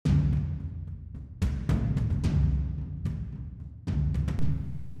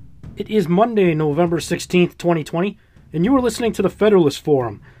It is Monday, November 16th, 2020, and you are listening to the Federalist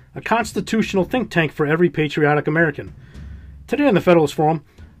Forum, a constitutional think tank for every patriotic American. Today on the Federalist Forum,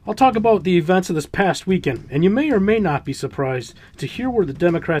 I'll talk about the events of this past weekend, and you may or may not be surprised to hear where the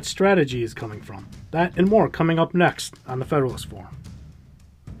Democrats' strategy is coming from. That and more coming up next on the Federalist Forum.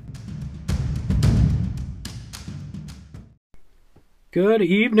 Good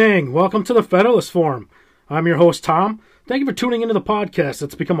evening. Welcome to the Federalist Forum. I'm your host, Tom. Thank you for tuning into the podcast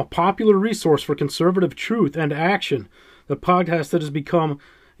that's become a popular resource for conservative truth and action, the podcast that has become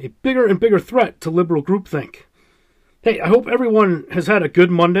a bigger and bigger threat to liberal groupthink. Hey, I hope everyone has had a good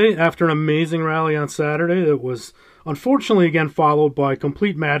Monday after an amazing rally on Saturday that was unfortunately again followed by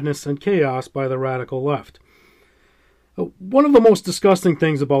complete madness and chaos by the radical left. One of the most disgusting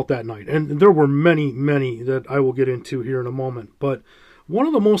things about that night, and there were many, many that I will get into here in a moment, but one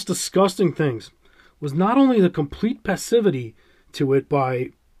of the most disgusting things was not only the complete passivity to it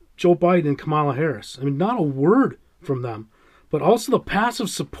by Joe Biden and Kamala Harris. I mean, not a word from them, but also the passive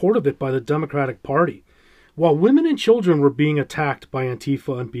support of it by the Democratic Party. While women and children were being attacked by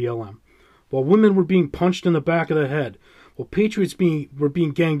Antifa and BLM, while women were being punched in the back of the head, while patriots were being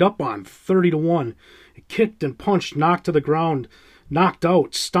ganged up on 30-1, kicked and punched, knocked to the ground, knocked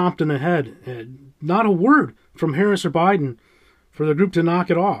out, stomped in the head, and not a word from Harris or Biden for the group to knock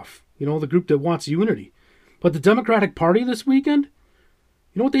it off. You know, the group that wants unity. But the Democratic Party this weekend,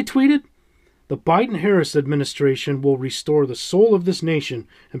 you know what they tweeted? The Biden-Harris administration will restore the soul of this nation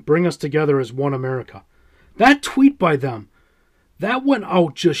and bring us together as one America. That tweet by them, that went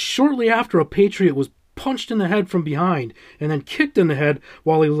out just shortly after a patriot was punched in the head from behind and then kicked in the head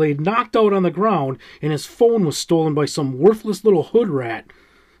while he lay knocked out on the ground and his phone was stolen by some worthless little hood rat.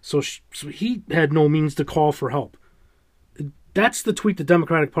 So he had no means to call for help. That's the tweet the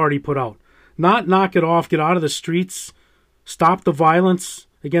Democratic Party put out. Not knock it off, get out of the streets, stop the violence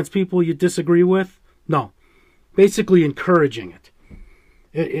against people you disagree with. No. Basically encouraging it.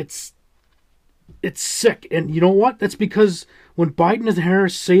 It's sick. And you know what? That's because when Biden and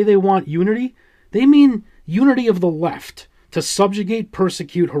Harris say they want unity, they mean unity of the left to subjugate,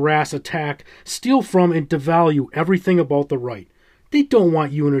 persecute, harass, attack, steal from, and devalue everything about the right. They don't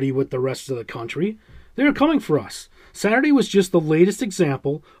want unity with the rest of the country. They're coming for us. Saturday was just the latest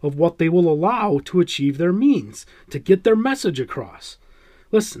example of what they will allow to achieve their means, to get their message across.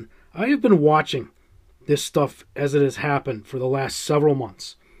 Listen, I have been watching this stuff as it has happened for the last several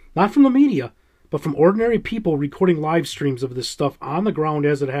months. Not from the media, but from ordinary people recording live streams of this stuff on the ground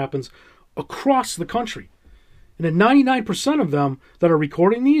as it happens across the country. And then 99% of them that are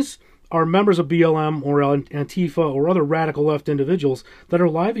recording these are members of BLM or Antifa or other radical left individuals that are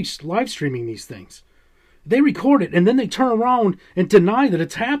live streaming these things. They record it, and then they turn around and deny that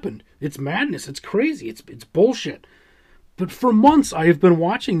it's happened. It's madness. It's crazy. It's bullshit. But for months, I have been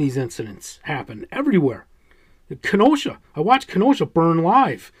watching these incidents happen everywhere. Kenosha. I watched Kenosha burn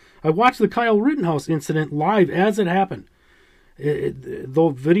live. I watched the Kyle Rittenhouse incident live as it happened. The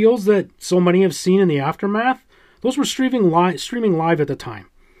videos that so many have seen in the aftermath, those were streaming live at the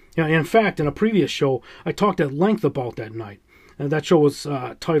time. You know, in fact, in a previous show, I talked at length about that night. And that show was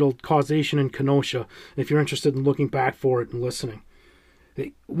titled Causation in Kenosha, if you're interested in looking back for it and listening.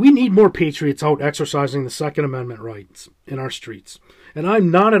 We need more patriots out exercising the Second Amendment rights in our streets. And I'm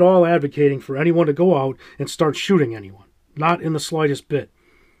not at all advocating for anyone to go out and start shooting anyone. Not in the slightest bit.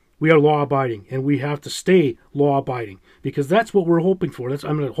 We are law-abiding, and we have to stay law-abiding, because that's what we're hoping for. That's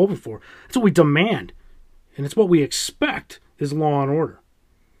what we demand. And it's what we expect is law and order.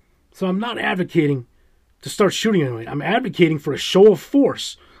 So I'm not advocating to start shooting anyone. I'm advocating for a show of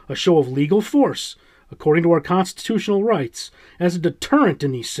force, a show of legal force, according to our constitutional rights, as a deterrent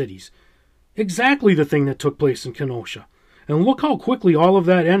in these cities. Exactly the thing that took place in Kenosha. And look how quickly all of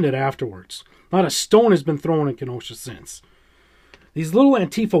that ended afterwards. Not a stone has been thrown in Kenosha since. These little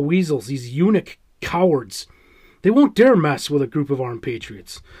Antifa weasels, these eunuch cowards, they won't dare mess with a group of armed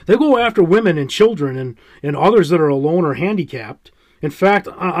patriots. They'll go after women and children and others that are alone or handicapped. In fact,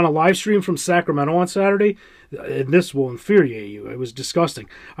 on a live stream from Sacramento on Saturday, and this will infuriate you, it was disgusting.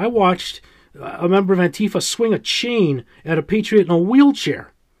 I watched a member of Antifa swing a chain at a patriot in a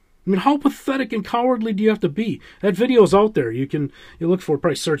wheelchair. I mean, how pathetic and cowardly do you have to be? That video's out there. You look for it,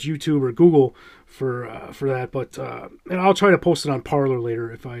 probably search YouTube or Google for that. But and I'll try to post it on Parler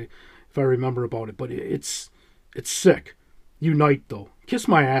later if I remember about it. But it's sick. Unite, though. Kiss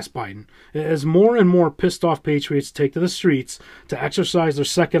my ass, Biden. As more and more pissed off patriots take to the streets to exercise their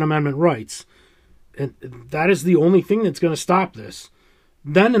Second Amendment rights, and that is the only thing that's going to stop this,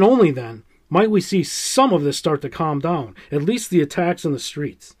 then and only then might we see some of this start to calm down, at least the attacks in the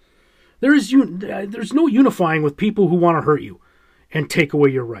streets. There's no unifying with people who want to hurt you. and take away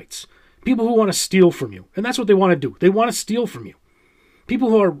your rights. People who want to steal from you. And that's what they want to do. They want to steal from you. People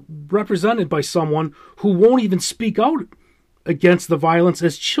who are represented by someone who won't even speak out against the violence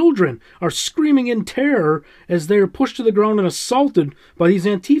as children are screaming in terror as they are pushed to the ground and assaulted by these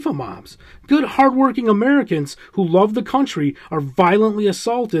Antifa mobs. Good, hardworking Americans who love the country are violently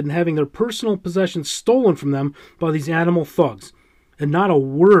assaulted and having their personal possessions stolen from them by these animal thugs. And not a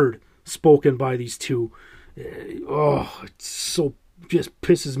word spoken by these two. Oh, it so just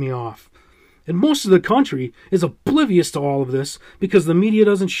pisses me off. And most of the country is oblivious to all of this because the media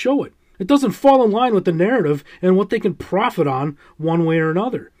doesn't show it. It doesn't fall in line with the narrative and what they can profit on one way or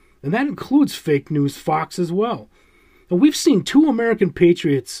another. And that includes fake news Fox as well. And we've seen 2 American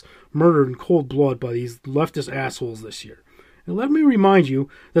patriots murdered in cold blood by these leftist assholes this year. And let me remind you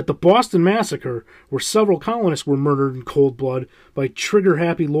that the Boston Massacre, where several colonists were murdered in cold blood by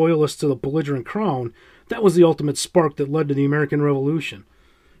trigger-happy loyalists to the belligerent crown, that was the ultimate spark that led to the American Revolution.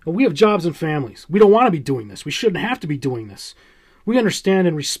 And we have jobs and families. We don't want to be doing this. We shouldn't have to be doing this. We understand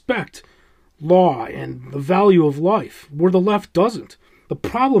and respect law and the value of life, where the left doesn't. The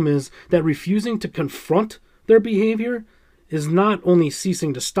problem is that refusing to confront their behavior is not only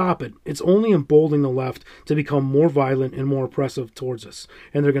ceasing to stop it, it's only emboldening the left to become more violent and more oppressive towards us.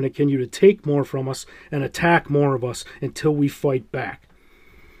 And they're going to continue to take more from us and attack more of us until we fight back.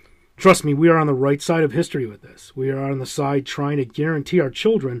 Trust me, we are on the right side of history with this. We are on the side trying to guarantee our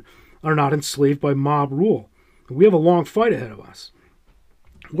children are not enslaved by mob rule. We have a long fight ahead of us.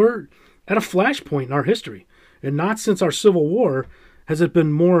 We're at a flashpoint in our history, and not since our Civil War has it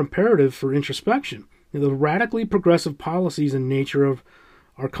been more imperative for introspection. The radically progressive policies and nature of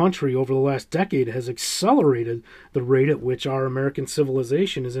our country over the last decade has accelerated the rate at which our American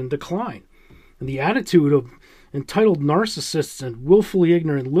civilization is in decline. And the attitude of entitled narcissists and willfully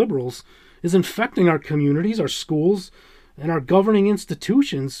ignorant liberals is infecting our communities, our schools, and our governing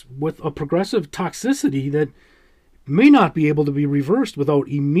institutions with a progressive toxicity that may not be able to be reversed without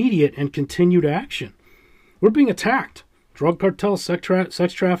immediate and continued action. We're being attacked. Drug cartels,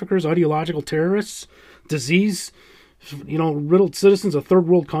 sex traffickers, ideological terrorists, disease-riddled citizens of third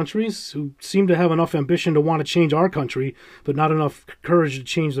world countries who seem to have enough ambition to want to change our country, but not enough courage to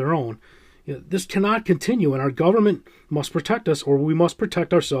change their own. This cannot continue, and our government must protect us, or we must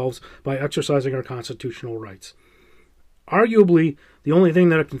protect ourselves by exercising our constitutional rights. Arguably, the only thing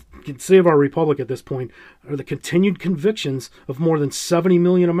that can save our republic at this point are the continued convictions of more than 70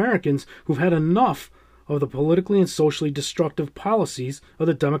 million Americans who've had enough of the politically and socially destructive policies of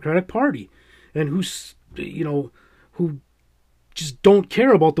the Democratic Party, and who just don't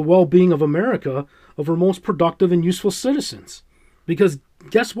care about the well-being of America, of our most productive and useful citizens. Because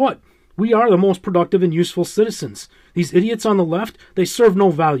guess what? We are the most productive and useful citizens. These idiots on the left, they serve no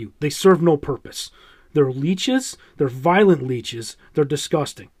value. They serve no purpose. They're leeches. They're violent leeches. They're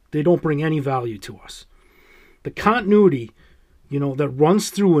disgusting. They don't bring any value to us. The continuity, that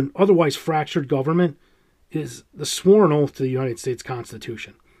runs through an otherwise fractured government is the sworn oath to the United States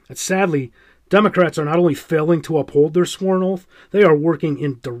Constitution. And sadly, Democrats are not only failing to uphold their sworn oath, they are working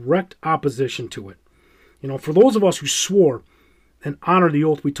in direct opposition to it. For those of us who swore and honored the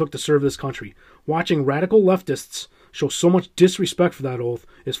oath we took to serve this country, watching radical leftists show so much disrespect for that oath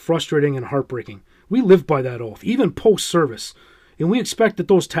is frustrating and heartbreaking. We live by that oath, even post-service. And we expect that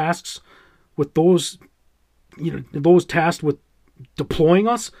those tasked with deploying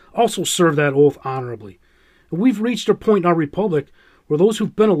us also serve that oath honorably. And we've reached a point in our republic where those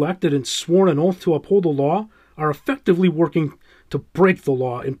who've been elected and sworn an oath to uphold the law are effectively working to break the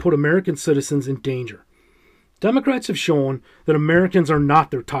law and put American citizens in danger. Democrats have shown that Americans are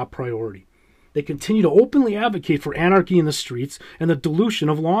not their top priority. They continue to openly advocate for anarchy in the streets and the dilution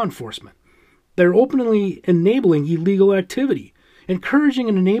of law enforcement. They're openly enabling illegal activity, encouraging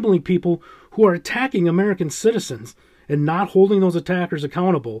and enabling people who are attacking American citizens and not holding those attackers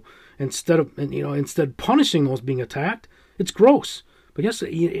accountable instead punishing those being attacked. It's gross. But yes,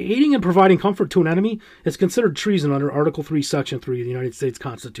 aiding and providing comfort to an enemy is considered treason under Article 3, Section 3 of the United States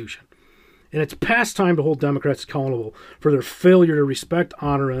Constitution. And it's past time to hold Democrats accountable for their failure to respect,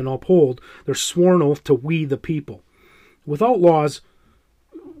 honor, and uphold their sworn oath to we the people. Without laws,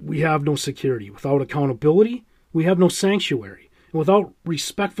 we have no security. Without accountability, we have no sanctuary. And without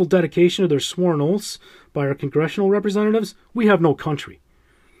respectful dedication to their sworn oaths by our congressional representatives, we have no country.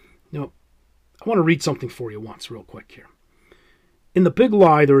 Now, I want to read something for you once real quick here. In the big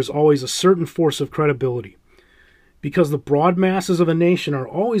lie, there is always a certain force of credibility, because the broad masses of a nation are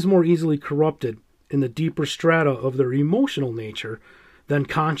always more easily corrupted in the deeper strata of their emotional nature than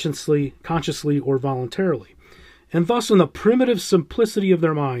consciously or voluntarily. And thus, in the primitive simplicity of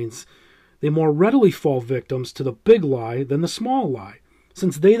their minds, they more readily fall victims to the big lie than the small lie,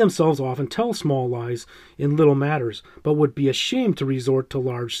 since they themselves often tell small lies in little matters, but would be ashamed to resort to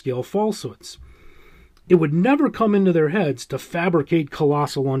large-scale falsehoods. It would never come into their heads to fabricate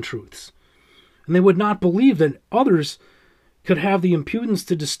colossal untruths, and they would not believe that others could have the impudence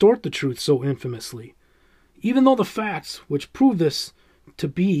to distort the truth so infamously. Even though the facts which prove this to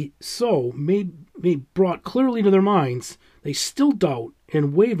be so may brought clearly to their minds, they still doubt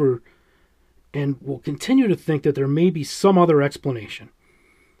and waver and will continue to think that there may be some other explanation.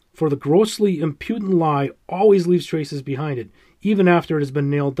 For the grossly impudent lie always leaves traces behind it, even after it has been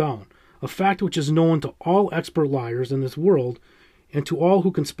nailed down, a fact which is known to all expert liars in this world and to all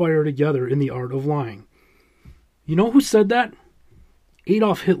who conspire together in the art of lying. You know who said that?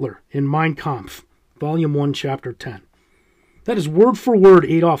 Adolf Hitler in Mein Kampf, Volume 1, Chapter 10. That is word for word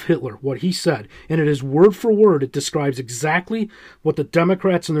Adolf Hitler, what he said, and it is word for word it describes exactly what the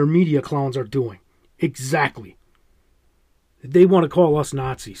Democrats and their media clowns are doing. Exactly. They want to call us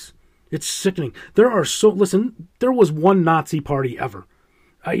Nazis. It's sickening. There was one Nazi party ever.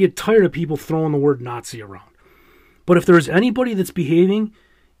 I get tired of people throwing the word Nazi around. But if there's anybody that's behaving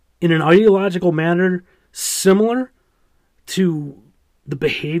in an ideological manner similar to the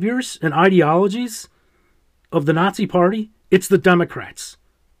behaviors and ideologies of the Nazi party, it's the Democrats.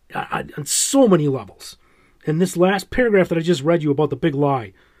 On so many levels. And this last paragraph that I just read you about the big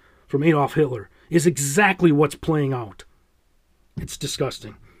lie from Adolf Hitler is exactly what's playing out. It's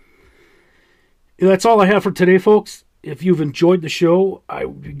disgusting. And that's all I have for today, folks. If you've enjoyed the show, I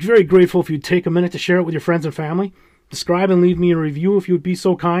would be very grateful if you'd take a minute to share it with your friends and family. Subscribe and leave me a review if you would be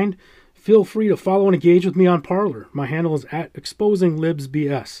so kind. Feel free to follow and engage with me on Parler. My handle is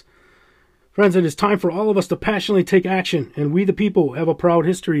 @ExposingLibsBS. Friends, it is time for all of us to passionately take action, and we the people have a proud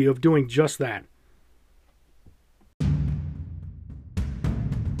history of doing just that.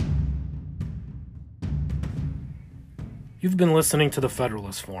 You've been listening to the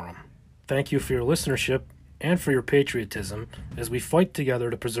Federalist Forum. Thank you for your listenership and for your patriotism as we fight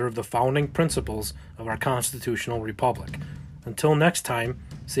together to preserve the founding principles of our constitutional republic. Until next time,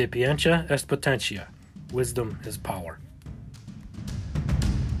 sapientia est potentia. Wisdom is power.